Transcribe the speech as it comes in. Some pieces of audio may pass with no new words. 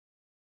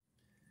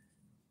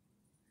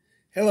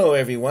Hello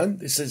everyone,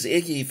 this is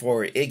Iggy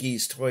for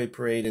Iggy's Toy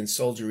Parade and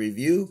Soldier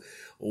Review.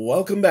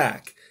 Welcome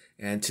back.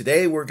 And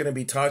today we're going to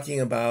be talking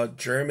about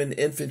German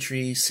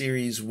Infantry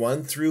Series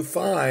 1 through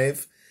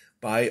 5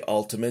 by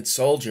Ultimate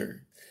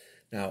Soldier.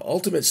 Now,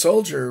 Ultimate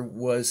Soldier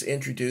was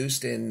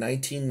introduced in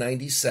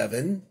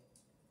 1997,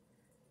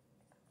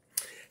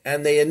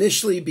 and they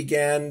initially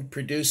began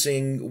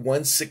producing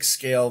 1/6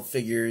 scale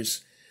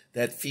figures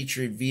that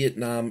featured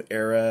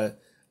Vietnam-era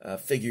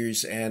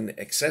figures and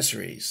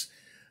accessories.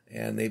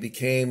 And they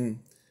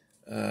became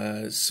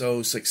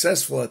so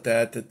successful at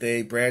that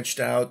they branched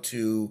out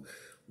to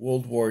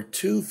World War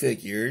II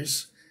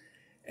figures,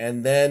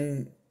 and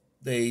then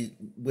they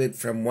went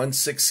from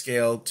 1/6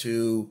 scale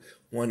to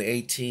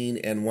 1/18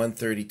 and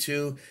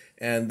 1/32,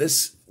 and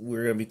this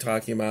we're going to be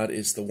talking about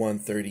is the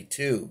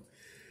 1/32.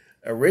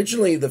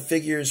 Originally, the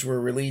figures were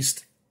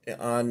released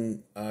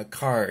on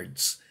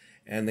cards,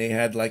 and they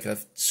had like a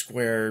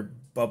square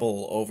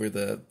bubble over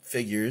the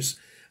figures.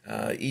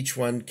 Each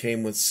one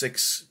came with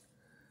 6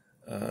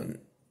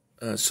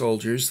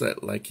 soldiers,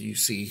 that like you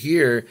see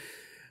here,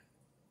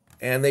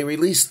 and they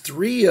released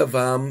 3 of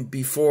them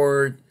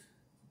before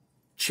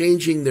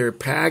changing their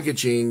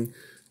packaging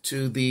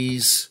to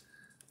these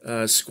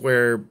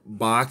square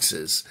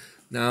boxes.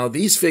 Now,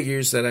 these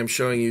figures that I'm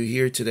showing you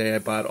here today, I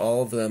bought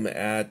all of them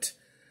at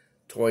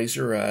Toys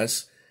R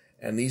Us,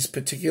 and these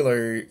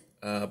particular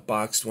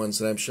boxed ones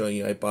that I'm showing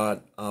you, I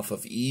bought off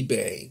of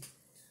eBay.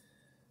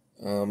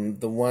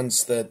 The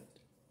ones that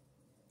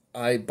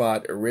I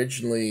bought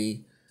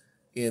originally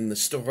in the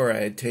store,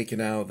 I had taken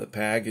out of the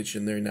package,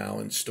 and they're now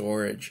in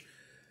storage.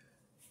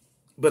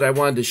 But I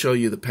wanted to show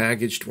you the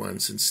packaged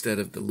ones instead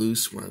of the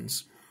loose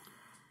ones.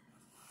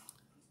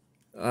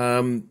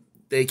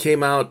 They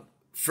came out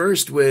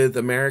first with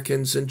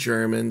Americans and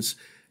Germans,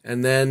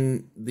 and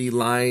then the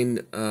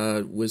line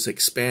was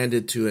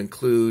expanded to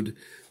include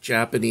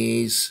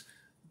Japanese,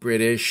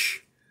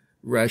 British,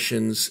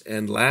 Russians,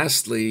 and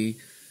lastly,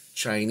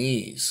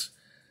 Chinese.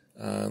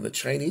 The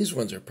Chinese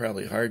ones are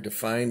probably hard to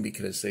find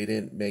because they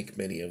didn't make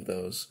many of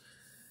those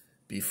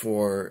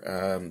before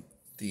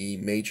the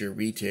major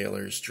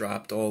retailers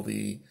dropped all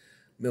the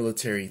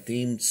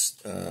military-themed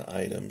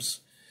items.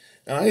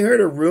 Now, I heard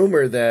a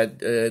rumor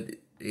that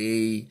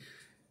a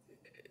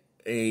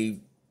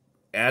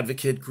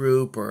advocate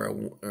group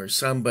or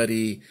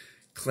somebody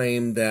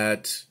claimed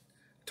that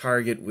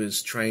Target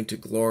was trying to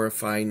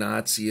glorify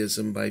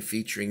Nazism by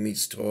featuring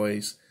these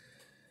toys.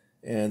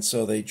 And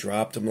so they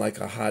dropped them like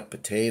a hot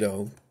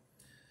potato,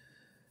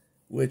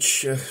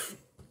 which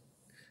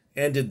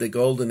ended the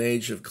golden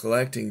age of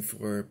collecting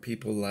for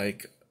people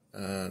like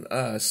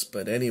us.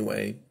 But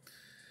anyway,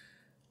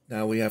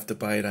 now we have to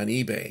buy it on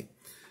eBay.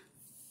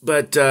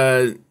 But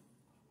so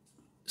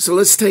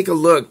let's take a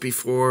look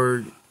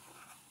before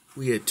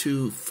we get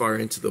too far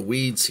into the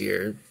weeds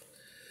here.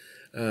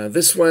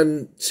 This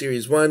one,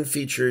 Series 1,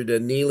 featured a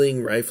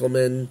kneeling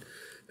rifleman.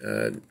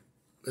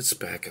 Let's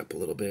back up a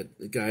little bit.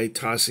 A guy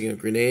tossing a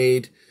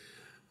grenade,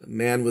 a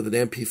man with an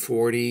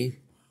MP40.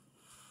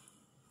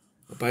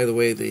 By the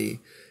way, the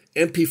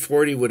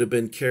MP40 would have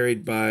been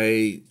carried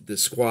by the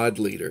squad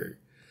leader.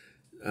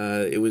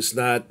 It was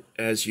not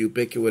as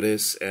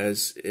ubiquitous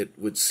as it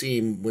would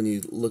seem when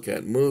you look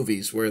at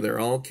movies where they're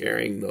all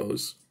carrying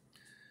those.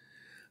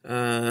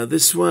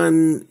 This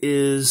one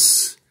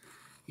is,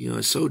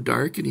 it's so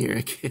dark in here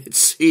I can't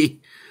see.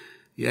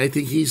 Yeah, I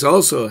think he's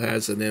also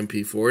has an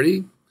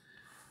MP40.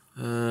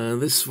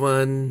 This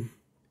one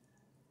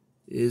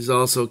is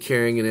also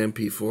carrying an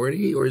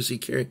MP40, or is he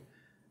carrying?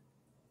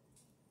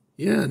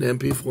 Yeah, an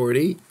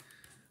MP40.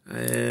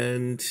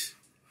 And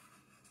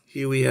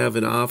here we have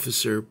an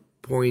officer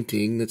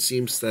pointing. That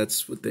seems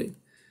that's what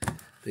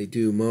they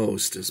do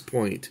most, is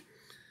point.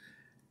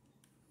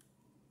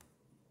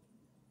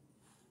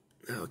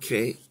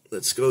 Okay,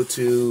 let's go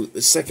to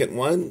the second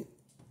one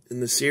in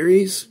the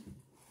series.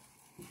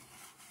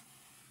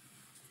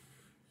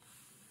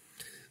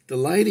 The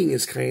lighting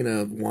is kind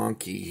of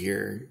wonky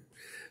here.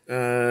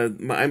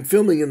 I'm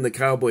filming in the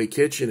Cowboy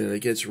Kitchen, and it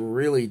gets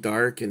really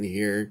dark in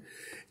here,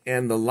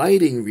 and the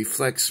lighting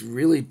reflects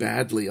really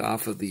badly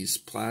off of these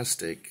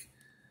plastic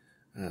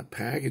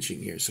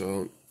packaging here, so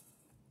I'm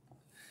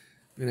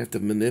going to have to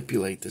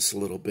manipulate this a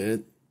little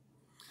bit.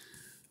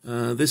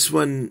 This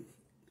one,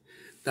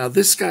 now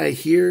this guy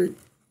here,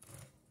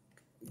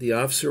 the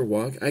officer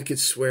I could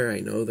swear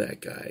I know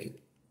that guy.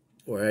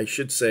 Or I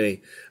should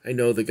say, I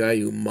know the guy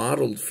who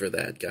modeled for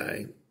that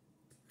guy.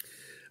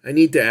 I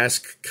need to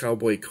ask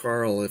Cowboy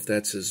Carl if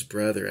that's his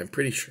brother. I'm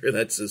pretty sure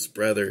that's his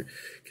brother,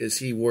 because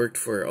he worked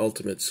for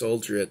Ultimate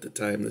Soldier at the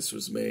time this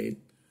was made.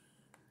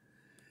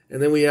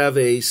 And then we have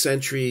a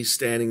sentry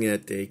standing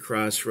at a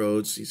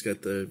crossroads. He's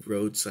got the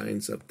road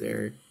signs up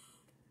there.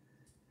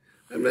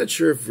 I'm not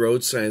sure if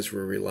road signs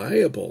were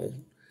reliable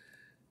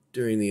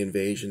during the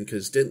invasion,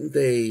 because didn't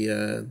they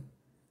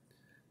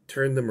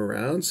turn them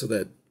around so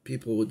that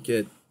people would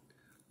get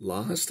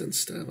lost and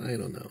stuff? I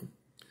don't know.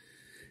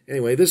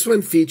 Anyway, this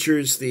one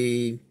features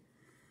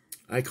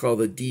I call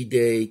the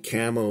D-Day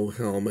camo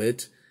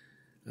helmet.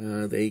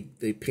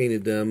 They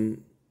painted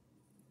them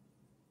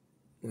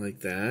like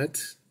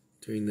that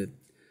during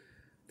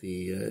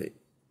the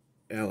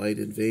Allied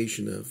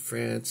invasion of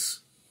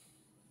France.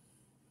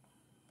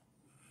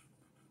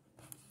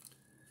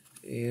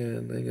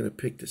 And I'm going to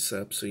pick this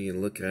up so you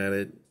can look at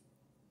it.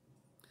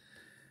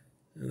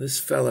 Now, this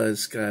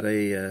fella's got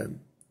I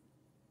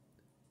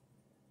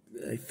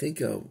think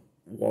a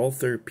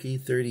Walther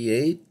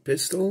P38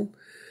 pistol.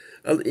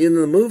 In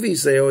the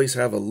movies, they always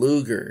have a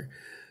Luger.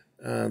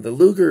 The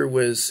Luger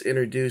was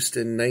introduced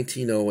in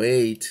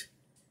 1908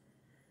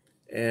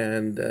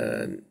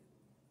 and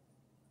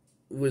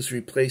was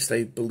replaced,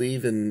 I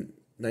believe, in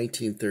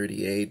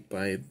 1938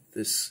 by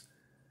this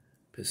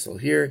pistol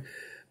here,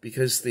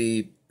 because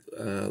the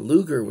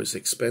Luger was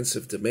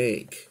expensive to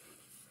make.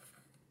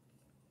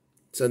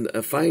 It's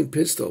a fine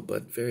pistol,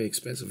 but very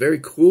expensive. Very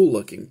cool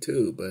looking,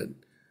 too, but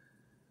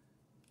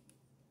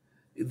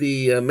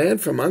the Man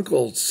from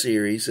U.N.C.L.E.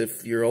 series,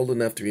 if you're old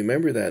enough to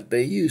remember that,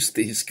 they used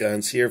these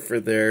guns here for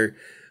their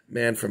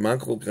Man from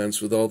U.N.C.L.E.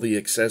 guns with all the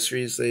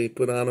accessories they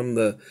put on them,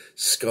 the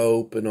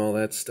scope and all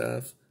that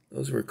stuff.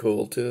 Those were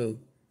cool, too.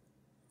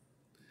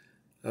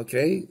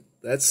 Okay,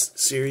 that's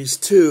Series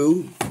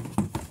 2.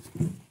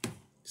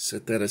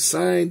 Set that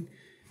aside.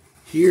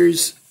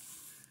 Here's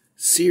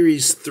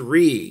Series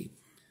 3.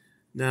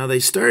 Now, they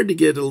started to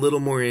get a little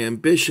more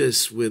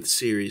ambitious with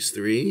Series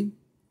 3.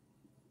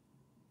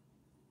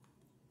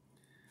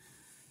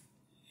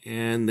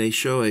 And they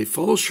show a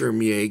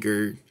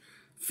Fallschirmjäger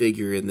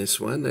figure in this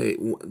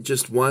one.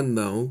 Just one,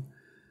 though.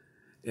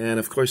 And,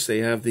 of course, they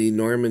have the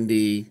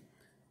Normandy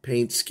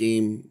paint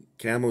scheme,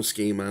 camo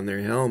scheme on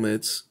their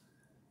helmets.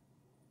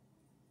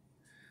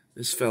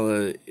 This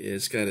fella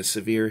has got a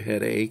severe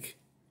headache.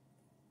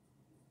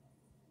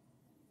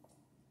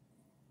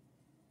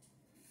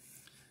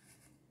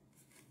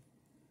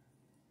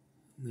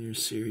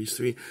 There's Series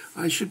 3.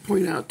 I should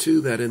point out,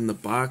 too, that in the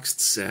boxed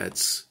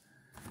sets,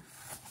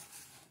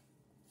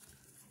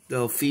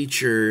 they'll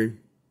feature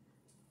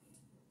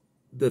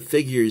the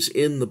figures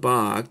in the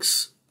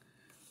box,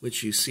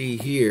 which you see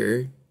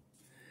here,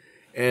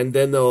 and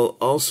then they'll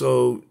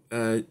also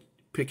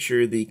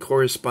picture the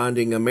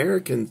corresponding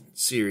American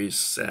series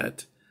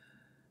set.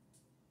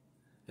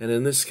 And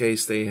in this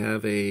case, they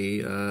have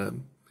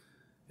an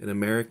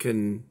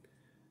American,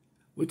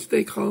 what do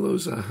they call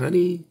those? A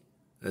honey?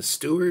 A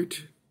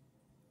Stuart?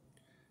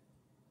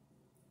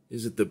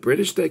 Is it the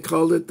British that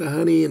called it the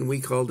honey and we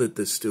called it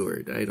the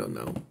Stuart? I don't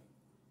know.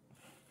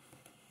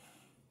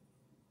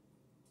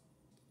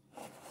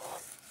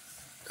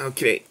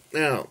 Okay,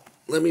 now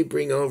let me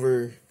bring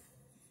over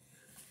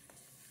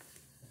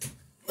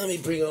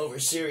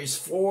Series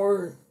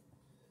 4.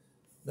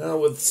 Now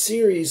with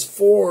Series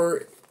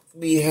 4,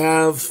 we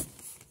have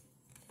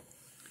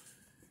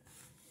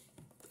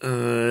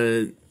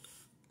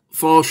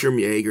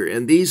Fallschirmjäger,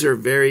 and these are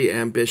very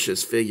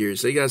ambitious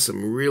figures. They got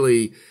some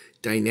really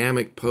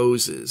dynamic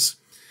poses.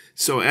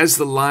 So as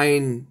the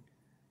line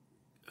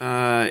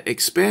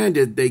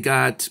expanded, they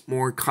got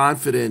more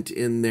confident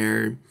in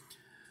their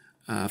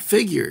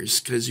figures,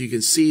 because you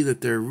can see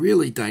that they're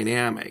really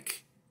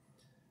dynamic.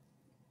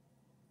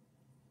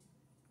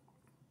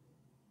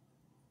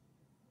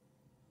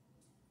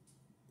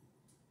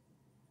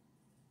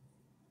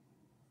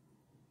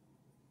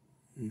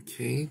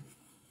 Okay.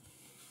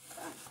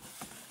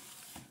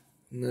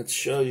 And let's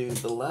show you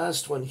the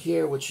last one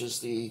here, which is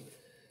the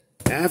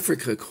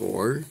Afrika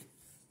Korps.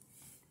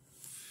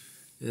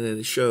 And then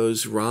it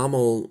shows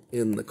Rommel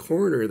in the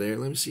corner there.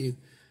 Let me see.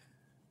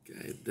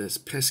 This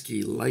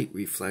pesky light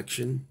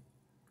reflection.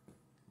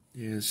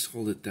 Yes,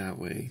 hold it that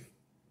way.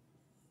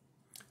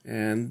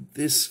 And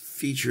this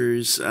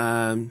features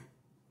Afrika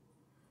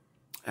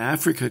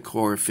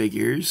Korps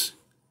figures.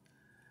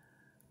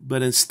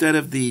 But instead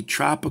of the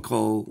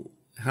tropical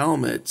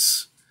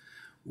helmets,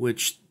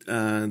 which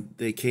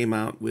they came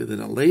out with in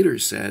a later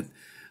set,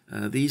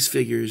 these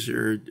figures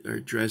are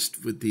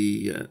dressed with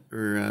the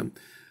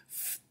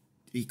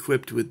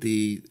equipped with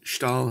the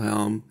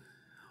Stahlhelm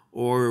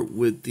or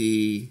with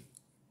the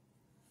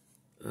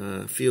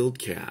field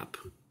cap.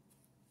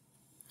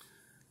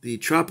 The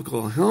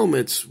tropical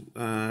helmets,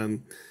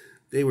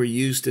 they were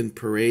used in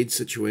parade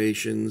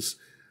situations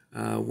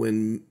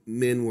when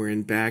men were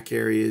in back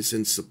areas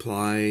in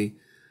supply,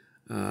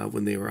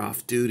 when they were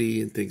off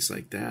duty and things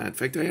like that. In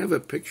fact, I have a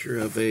picture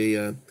of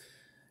a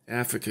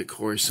Afrika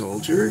Korps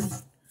soldier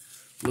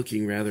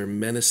looking rather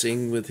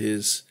menacing with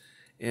his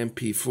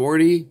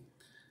MP40,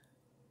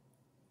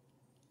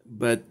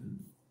 but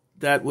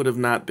that would have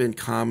not been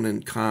common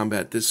in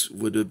combat. This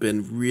would have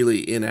been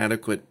really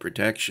inadequate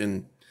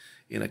protection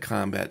in a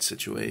combat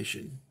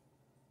situation.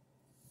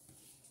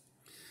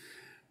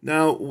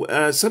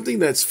 Now, something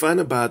that's fun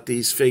about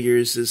these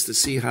figures is to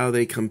see how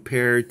they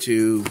compare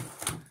to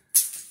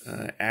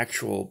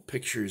actual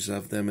pictures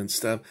of them and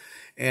stuff.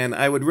 And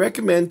I would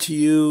recommend to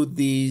you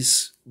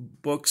these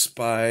books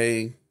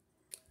by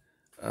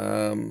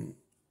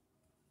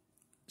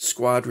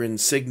Squadron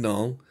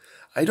Signal.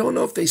 I don't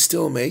know if they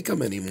still make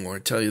them anymore,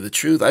 to tell you the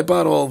truth. I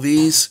bought all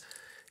these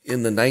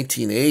in the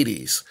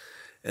 1980s,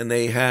 and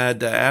they had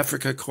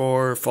Afrika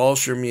Korps,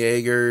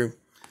 Fallschirmjäger,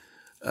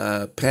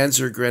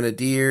 Panzer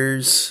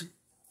Grenadiers,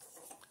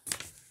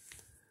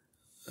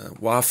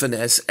 Waffen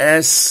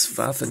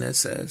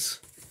SS,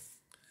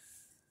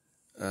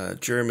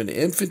 German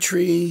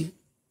infantry,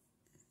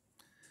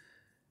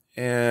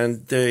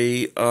 and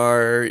they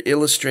are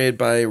illustrated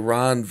by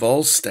Ron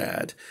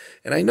Volstad.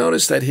 And I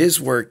noticed that his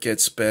work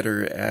gets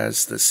better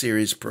as the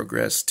series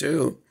progressed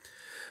too,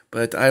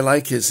 but I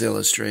like his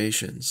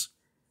illustrations.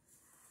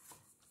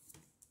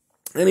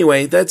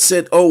 Anyway, that's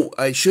it. Oh,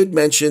 I should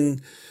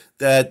mention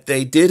that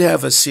they did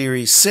have a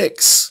Series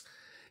 6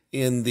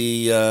 in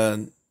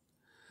the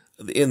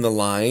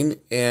line,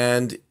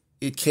 and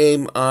it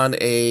came on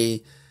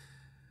a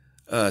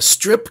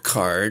strip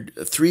card,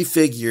 3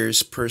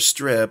 figures per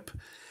strip,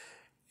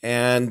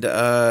 and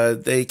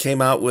they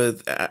came out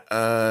with,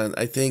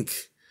 I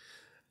think,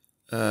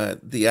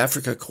 the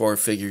Afrika Korps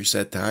figures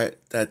at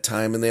that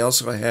time, and they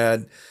also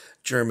had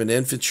German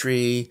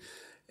infantry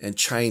and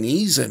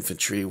Chinese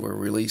infantry were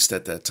released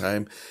at that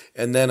time.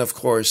 And then, of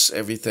course,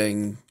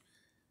 everything,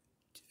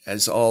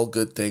 as all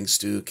good things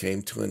do,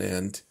 came to an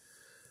end,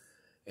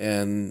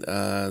 and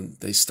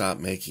they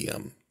stopped making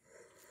them.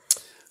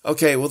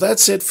 Okay, well,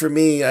 that's it for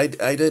me. I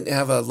didn't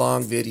have a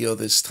long video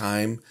this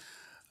time.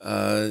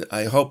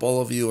 I hope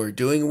all of you are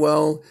doing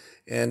well,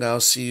 and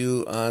I'll see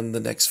you on the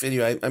next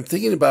video. I'm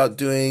thinking about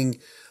doing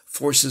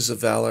Forces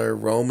of Valor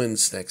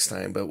Romans next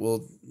time, but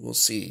we'll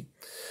see.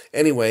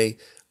 Anyway,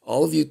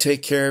 all of you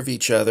take care of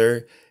each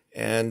other,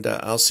 and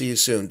I'll see you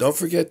soon. Don't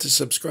forget to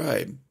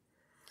subscribe.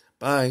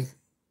 Bye.